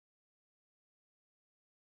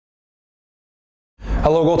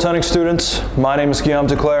Hello goaltending students, my name is Guillaume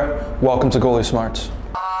Duclair. Welcome to Goalie Smarts.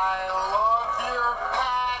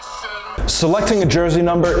 Selecting a jersey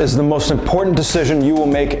number is the most important decision you will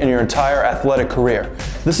make in your entire athletic career.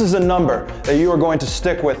 This is a number that you are going to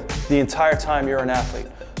stick with the entire time you're an athlete.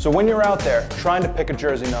 So when you're out there trying to pick a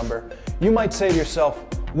jersey number, you might say to yourself,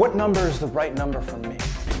 what number is the right number for me?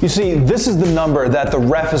 You see, this is the number that the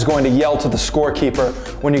ref is going to yell to the scorekeeper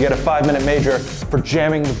when you get a 5-minute major for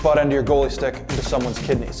jamming the butt end of your goalie stick into someone's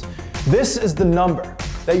kidneys. This is the number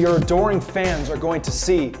that your adoring fans are going to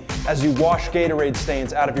see as you wash Gatorade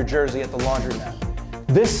stains out of your jersey at the laundromat.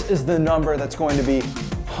 This is the number that's going to be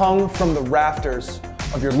hung from the rafters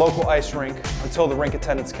of your local ice rink until the rink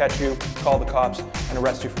attendants catch you, call the cops, and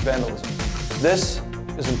arrest you for vandalism. This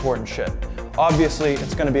is important shit. Obviously,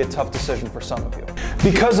 it's going to be a tough decision for some of you.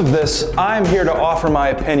 Because of this, I'm here to offer my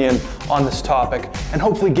opinion on this topic and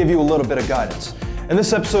hopefully give you a little bit of guidance. In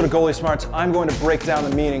this episode of Goalie Smarts, I'm going to break down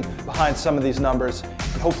the meaning behind some of these numbers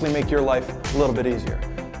and hopefully make your life a little bit easier.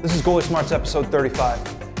 This is Goalie Smarts episode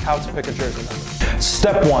 35, how to pick a jersey number.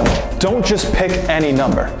 Step 1, don't just pick any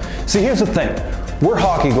number. See, here's the thing. We're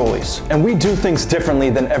hockey goalies and we do things differently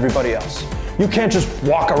than everybody else. You can't just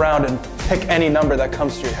walk around and pick any number that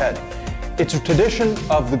comes to your head. It's a tradition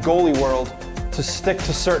of the goalie world to stick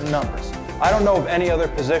to certain numbers. I don't know of any other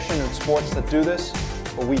position in sports that do this,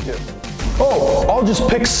 but we do. Oh, I'll just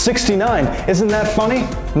pick 69. Isn't that funny?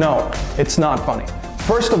 No, it's not funny.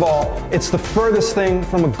 First of all, it's the furthest thing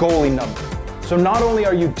from a goalie number. So not only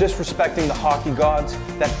are you disrespecting the hockey gods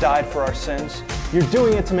that died for our sins, you're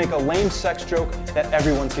doing it to make a lame sex joke that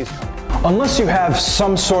everyone sees coming. Unless you have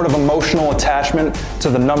some sort of emotional attachment to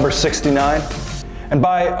the number 69, and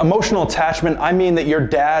by emotional attachment, I mean that your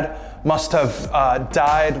dad must have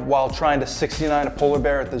died while trying to 69 a polar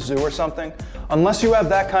bear at the zoo or something. Unless you have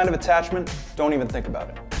that kind of attachment, don't even think about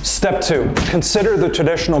it. Step 2, consider the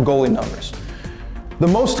traditional goalie numbers. The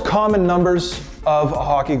most common numbers of a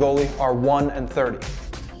hockey goalie are 1 and 30.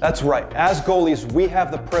 That's right, as goalies, we have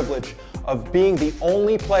the privilege of being the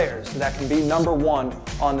only players that can be number 1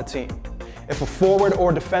 on the team. If a forward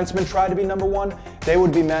or defenseman tried to be number 1, they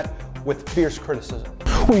would be met with fierce criticism.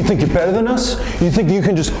 Well, you think you're better than us? You think you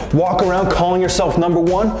can just walk around calling yourself number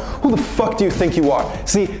 1? Who the fuck do you think you are?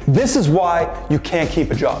 See, this is why you can't keep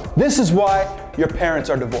a job. This is why your parents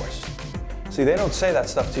are divorced. See, they don't say that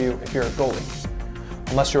stuff to you if you're a goalie,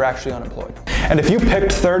 unless you're actually unemployed. And if you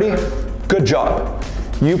picked 30, good job.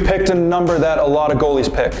 You picked a number that a lot of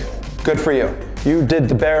goalies pick. Good for you. You did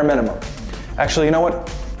the bare minimum. Actually, you know what?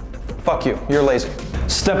 Fuck you, you're lazy.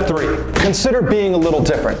 Step 3, consider being a little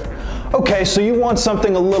different. Okay, so you want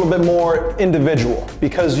something a little bit more individual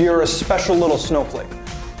because you're a special little snowflake.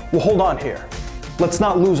 Well, hold on here. Let's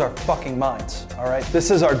not lose our fucking minds, all right?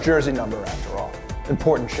 This is our jersey number after all.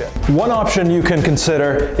 Important shit. One option you can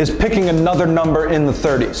consider is picking another number in the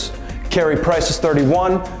 30s. Carey Price is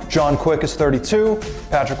 31, John Quick is 32,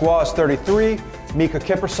 Patrick Waugh is 33, Mika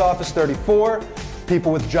Kiprusoff is 34,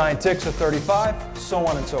 people with giant dicks are 35, so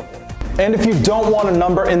on and so forth. And if you don't want a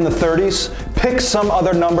number in the 30s, pick some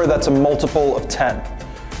other number that's a multiple of 10,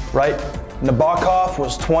 right? Nabokov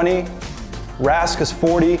was 20, Rask is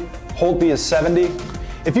 40, Holtby is 70.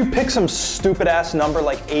 If you pick some stupid ass number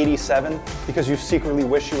like 87 because you secretly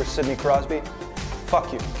wish you were Sidney Crosby,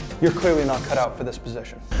 fuck you. You're clearly not cut out for this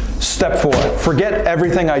position. Step 4, forget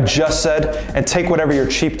everything I just said and take whatever your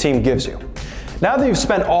cheap team gives you. Now that you've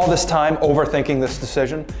spent all this time overthinking this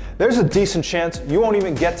decision, there's a decent chance you won't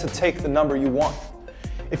even get to take the number you want.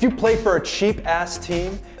 If you play for a cheap-ass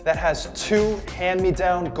team that has 2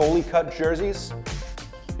 hand-me-down goalie-cut jerseys,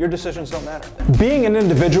 your decisions don't matter. Being an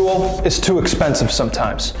individual is too expensive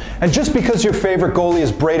sometimes. And just because your favorite goalie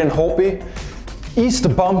is Braden Holtby, East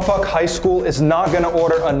Bumfuck High School is not going to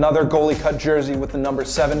order another goalie-cut jersey with the number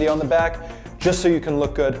 70 on the back just so you can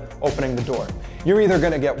look good opening the door. You're either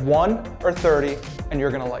going to get 1 or 30, and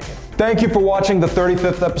you're going to like it. Thank you for watching the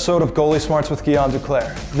 35th episode of Goalie Smarts with Guillaume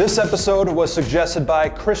Duclair. This episode was suggested by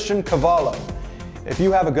Christian Cavallo. If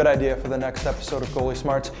you have a good idea for the next episode of Goalie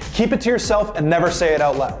Smarts, keep it to yourself and never say it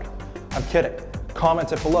out loud. I'm kidding.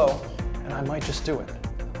 Comment it below, and I might just do it.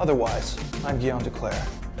 Otherwise, I'm Guillaume Duclair,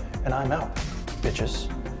 and I'm out, bitches.